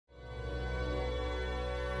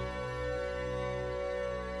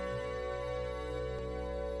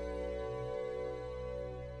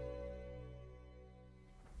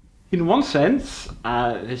In one sense,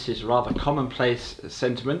 this is a rather commonplace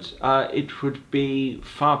sentiment, it would be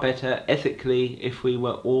far better ethically if we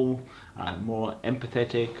were all more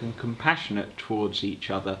empathetic and compassionate towards each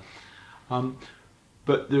other.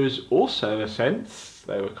 But there is also a sense,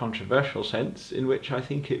 though a controversial sense, in which I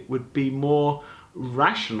think it would be more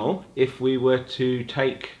rational if we were to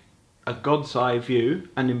take a God's eye view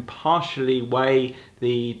and impartially weigh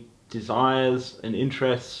the desires and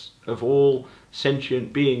interests of all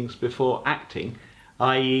sentient beings before acting,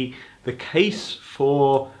 i.e. the case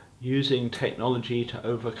for using technology to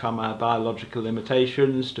overcome our biological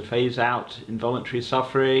limitations, to phase out involuntary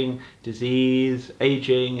suffering, disease,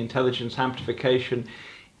 aging, intelligence amplification,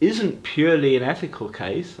 isn't purely an ethical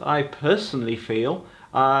case. I personally feel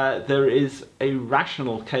there is a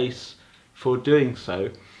rational case for doing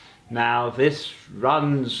so. Now, this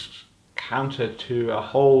runs counter to a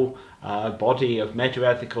whole body of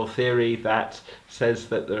meta-ethical theory that says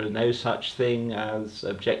that there are no such thing as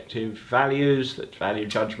objective values, that value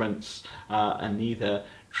judgments are neither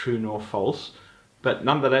true nor false. But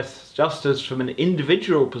nonetheless, just as from an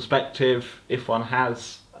individual perspective, if one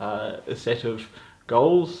has a set of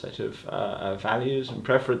goals, set of values and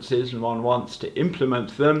preferences, and one wants to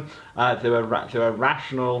implement them, there are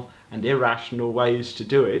rational and irrational ways to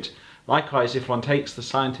do it. Likewise, if one takes the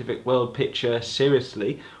scientific world picture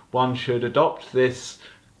seriously, one should adopt this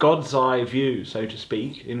God's eye view, so to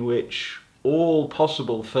speak, in which all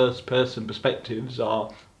possible first-person perspectives are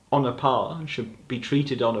on a par and should be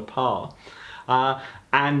treated on a par.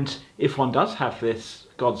 And if one does have this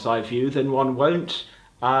God's eye view, then one won't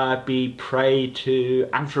be prey to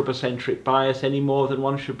anthropocentric bias any more than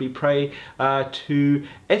one should be prey to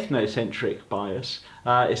ethnocentric bias.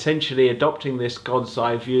 Essentially, adopting this God's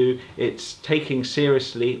eye view, it's taking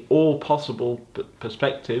seriously all possible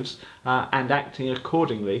perspectives and acting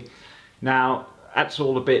accordingly. Now, that's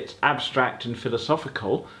all a bit abstract and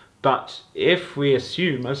philosophical, but if we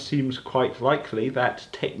assume, as seems quite likely, that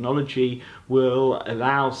technology will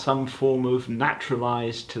allow some form of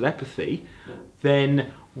naturalized telepathy,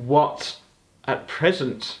 then what at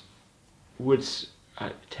present would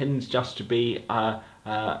tends just to be a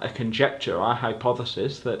conjecture, a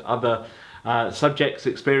hypothesis that other subjects'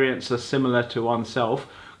 experiences similar to oneself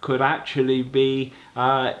could actually be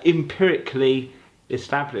empirically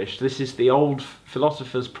established. This is the old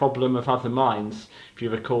philosopher's problem of other minds. If you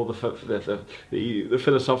recall, the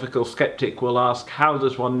philosophical skeptic will ask, how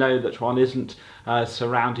does one know that one isn't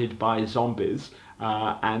surrounded by zombies?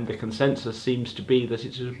 And the consensus seems to be that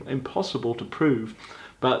it is impossible to prove.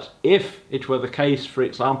 But if it were the case, for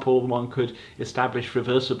example, one could establish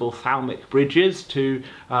reversible thalamic bridges to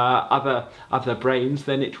other brains,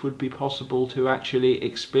 then it would be possible to actually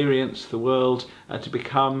experience the world to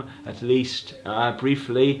become, at least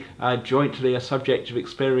briefly, jointly a subject of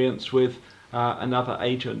experience with another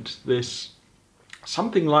agent.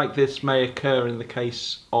 Something like this may occur in the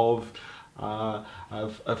case of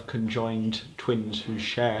conjoined twins who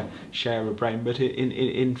share a brain, but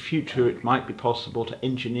in future it might be possible to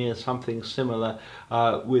engineer something similar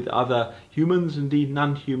with other humans, indeed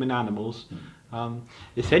non-human animals.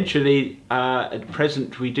 Essentially, at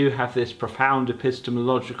present we do have this profound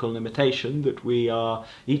epistemological limitation that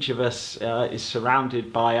each of us is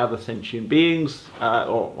surrounded by other sentient beings,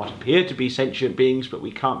 or what appear to be sentient beings, but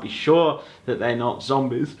we can't be sure that they're not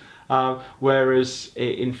zombies. Whereas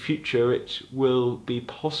in future it will be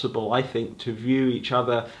possible, I think, to view each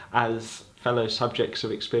other as fellow subjects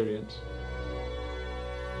of experience.